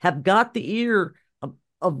merchants have got the ear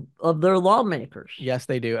of their lawmakers. Yes,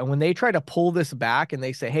 they do. And when they try to pull this back and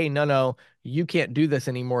they say, hey, no, you can't do this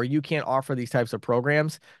anymore. You can't offer these types of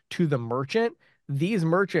programs to the merchant. These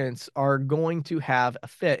merchants are going to have a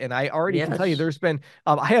fit. And I already can tell you Yes. there's been,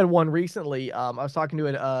 I had one recently. I was talking to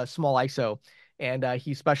a small ISO, and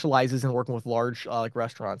he specializes in working with large like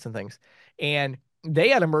restaurants and things. And they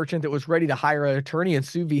had a merchant that was ready to hire an attorney and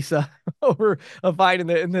sue Visa over a fine,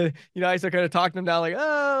 and the I started kind of talking them down like,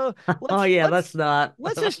 oh,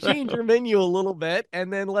 let's just change your menu a little bit,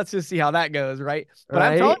 and then let's just see how that goes, right? But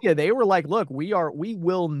I'm telling you, they were like, look, we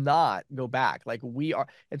will not go back, like we are.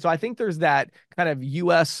 And so I think there's that kind of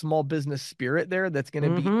U.S. small business spirit there that's going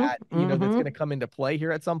to be that's going to come into play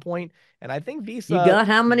here at some point. And I think Visa, you got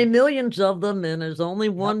how many millions of them, and there's only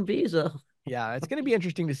one Visa. Yeah, it's going to be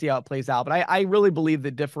interesting to see how it plays out. But I really believe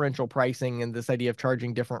that differential pricing and this idea of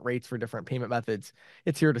charging different rates for different payment methods,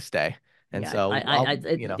 it's here to stay. And so,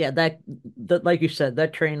 that like you said,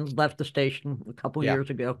 that train left the station a couple years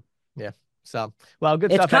ago. Yeah. So, well,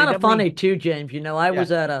 good stuff. It's kind of funny too, James. I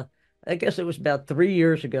was at I guess it was about 3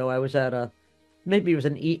 years ago. I was at maybe it was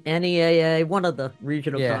an NEAA, one of the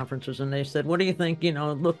regional conferences, and they said, what do you think,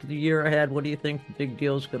 look at the year ahead, what do you think the big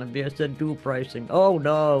deal is going to be? I said, dual pricing. Oh,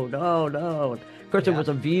 no. Of course, there was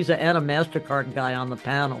a Visa and a MasterCard guy on the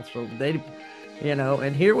panel, so they,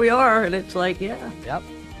 and here we are, and it's like,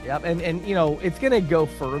 Yep. And it's going to go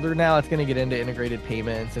further now. It's going to get into integrated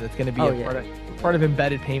payments, and it's going to be part of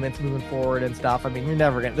embedded payments moving forward and stuff. I mean, they're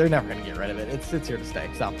never going to get rid of it. It's here to stay.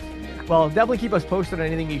 So, well, definitely keep us posted on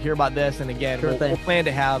anything you hear about this. And again, we'll plan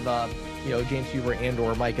to have, James Huber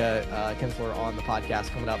and/or Micah Kinsler on the podcast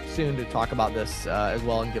coming up soon to talk about this as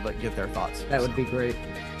well and get their thoughts. That would be great.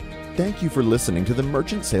 Thank you for listening to the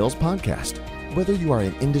Merchant Sales Podcast. Whether you are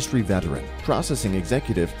an industry veteran, processing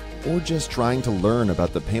executive, or just trying to learn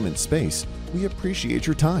about the payment space, we appreciate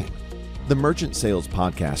your time. The Merchant Sales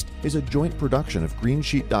Podcast is a joint production of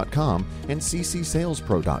Greensheet.com and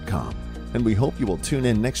ccsalespro.com, and we hope you will tune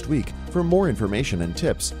in next week for more information and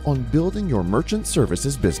tips on building your merchant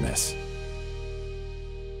services business.